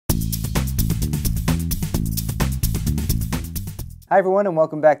Hi everyone and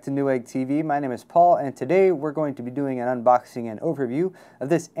welcome back to Newegg TV. My name is Paul and today we're going to be doing an unboxing and overview of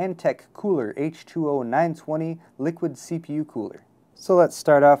this Antec KUHLER H2O 920 liquid CPU cooler. So let's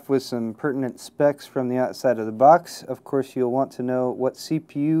start off with some pertinent specs from the outside of the box. Of course you'll want to know what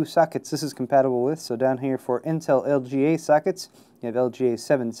CPU sockets this is compatible with. So down here for Intel LGA sockets, you have LGA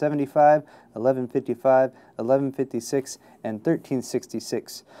 775, 1155, 1156, and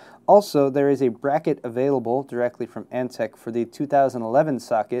 1366. Also, there is a bracket available directly from Antec for the 2011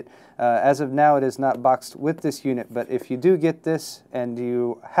 socket. As of now, it is not boxed with this unit, but if you do get this and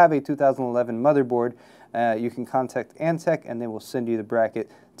you have a 2011 motherboard, you can contact Antec and they will send you the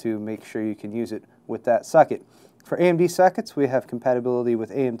bracket to make sure you can use it with that socket. For AMD sockets, we have compatibility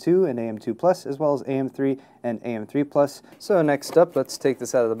with AM2 and AM2 Plus, as well as AM3 and AM3 Plus. So next up, let's take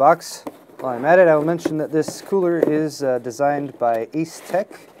this out of the box. While I'm at it, I will mention that this cooler is designed by Antec.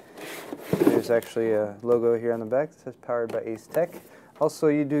 There's actually a logo here on the back that says powered by Antec. Also,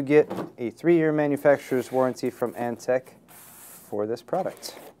 you do get a 3-year manufacturer's warranty from Antec for this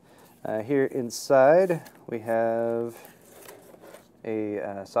product. Here inside, we have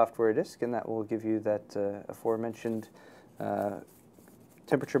a software disk, and that will give you that aforementioned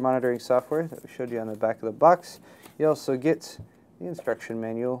temperature monitoring software that we showed you on the back of the box. You also get the instruction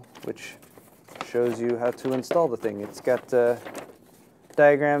manual, which shows you how to install the thing. It's got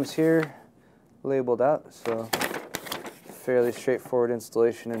diagrams here labeled out, so fairly straightforward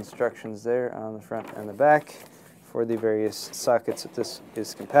installation instructions there on the front and the back for the various sockets that this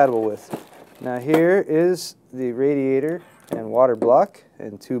is compatible with. Now here is the radiator and water block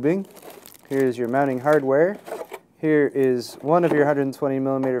and tubing. Here is your mounting hardware. Here is one of your 120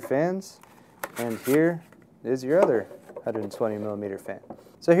 millimeter fans, and here is your other 120 millimeter fan.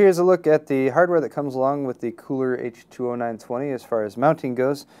 So here's a look at the hardware that comes along with the KUHLER H2O 920 as far as mounting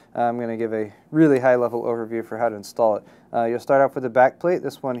goes. I'm going to give a really high-level overview for how to install it. You'll start off with the back plate.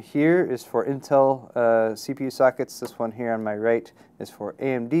 This one here is for Intel CPU sockets. This one here on my right is for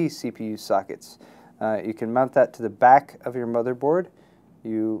AMD CPU sockets. You can mount that to the back of your motherboard.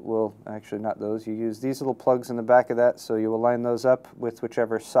 You will, actually not those, you use these little plugs in the back of that, so you will line those up with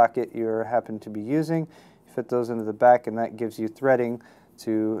whichever socket you happen to be using. Fit those into the back, and that gives you threading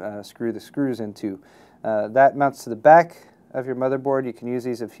to screw the screws into. That mounts to the back of your motherboard. You can use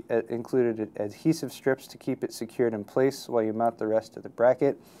these included adhesive strips to keep it secured in place while you mount the rest of the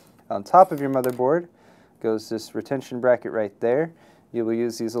bracket. On top of your motherboard goes this retention bracket right there. You will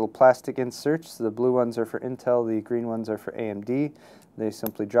use these little plastic inserts. The blue ones are for Intel, the green ones are for AMD. They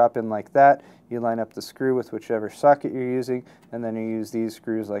simply drop in like that. You line up the screw with whichever socket you're using, and then you use these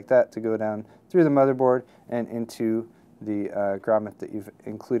screws like that to go down through the motherboard and into the grommet that you've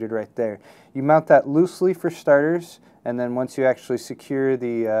included right there. You mount that loosely for starters, and then once you actually secure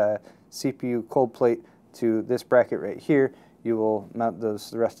the CPU cold plate to this bracket right here, you will mount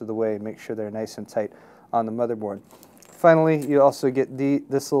those the rest of the way and make sure they're nice and tight on the motherboard. Finally, you also get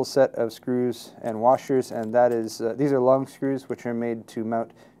this little set of screws and washers, and that is these are long screws which are made to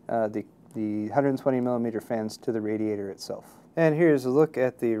mount the 120 millimeter fans to the radiator itself. And here's a look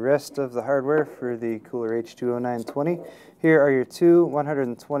at the rest of the hardware for the KUHLER H2O 920. Here are your two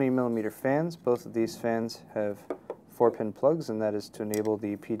 120 millimeter fans. Both of these fans have 4-pin plugs, and that is to enable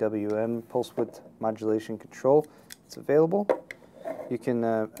the PWM pulse width modulation control. It's available. You can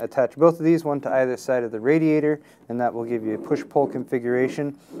attach both of these, one to either side of the radiator, and that will give you a push-pull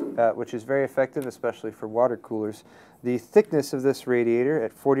configuration, which is very effective, especially for water coolers. The thickness of this radiator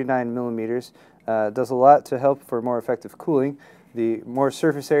at 49 millimeters does a lot to help for more effective cooling. The more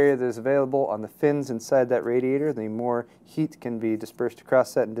surface area that is available on the fins inside that radiator, the more heat can be dispersed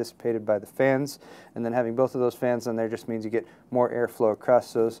across that and dissipated by the fans. And then having both of those fans on there just means you get more airflow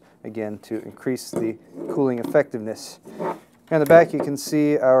across those, again, to increase the cooling effectiveness. Here on the back you can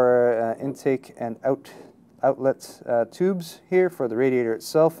see our intake and outlet tubes here for the radiator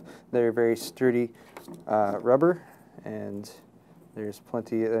itself. They're very sturdy rubber, and there's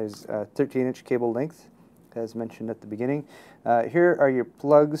 13-inch cable length, as mentioned at the beginning. Here are your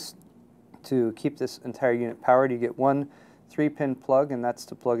plugs to keep this entire unit powered. You get one 3-pin plug, and that's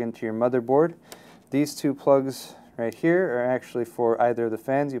to plug into your motherboard. These two plugs right here are actually for either of the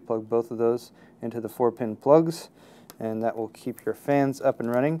fans. You plug both of those into the 4-pin plugs, and that will keep your fans up and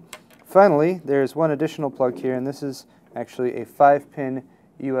running. Finally, there's one additional plug here, and this is actually a 5-pin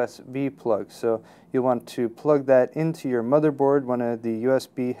USB plug. So you'll want to plug that into your motherboard, one of the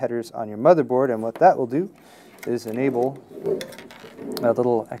USB headers on your motherboard, and what that will do is enable a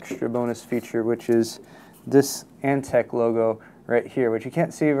little extra bonus feature, which is this Antec logo right here, which you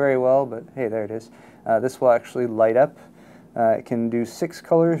can't see very well, but hey, there it is. This will actually light up It can do 6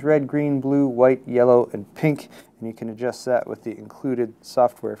 colors: red, green, blue, white, yellow, and pink, and you can adjust that with the included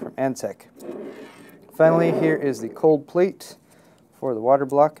software from Antec. Finally, here is the cold plate for the water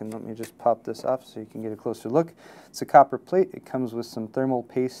block, and let me just pop this off so you can get a closer look. It's a copper plate. It comes with some thermal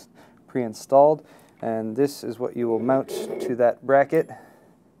paste pre-installed, and this is what you will mount to that bracket,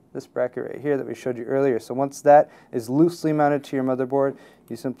 this bracket right here that we showed you earlier. So once that is loosely mounted to your motherboard,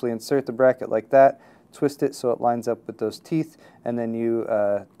 you simply insert the bracket like that, twist it so it lines up with those teeth, and then you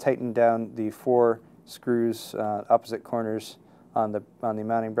tighten down the 4 screws opposite corners on the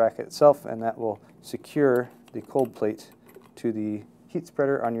mounting bracket itself, and that will secure the cold plate to the heat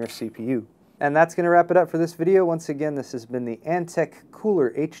spreader on your CPU. And that's going to wrap it up for this video. Once again, this has been the Antec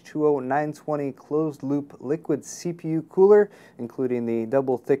KUHLER H2O 920 closed loop liquid CPU cooler, including the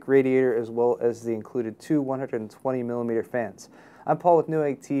double thick radiator as well as the included 2 120mm fans. I'm Paul with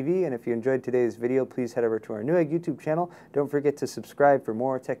Newegg TV, and if you enjoyed today's video, please head over to our Newegg YouTube channel. Don't forget to subscribe for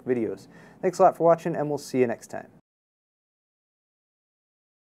more tech videos. Thanks a lot for watching, and we'll see you next time.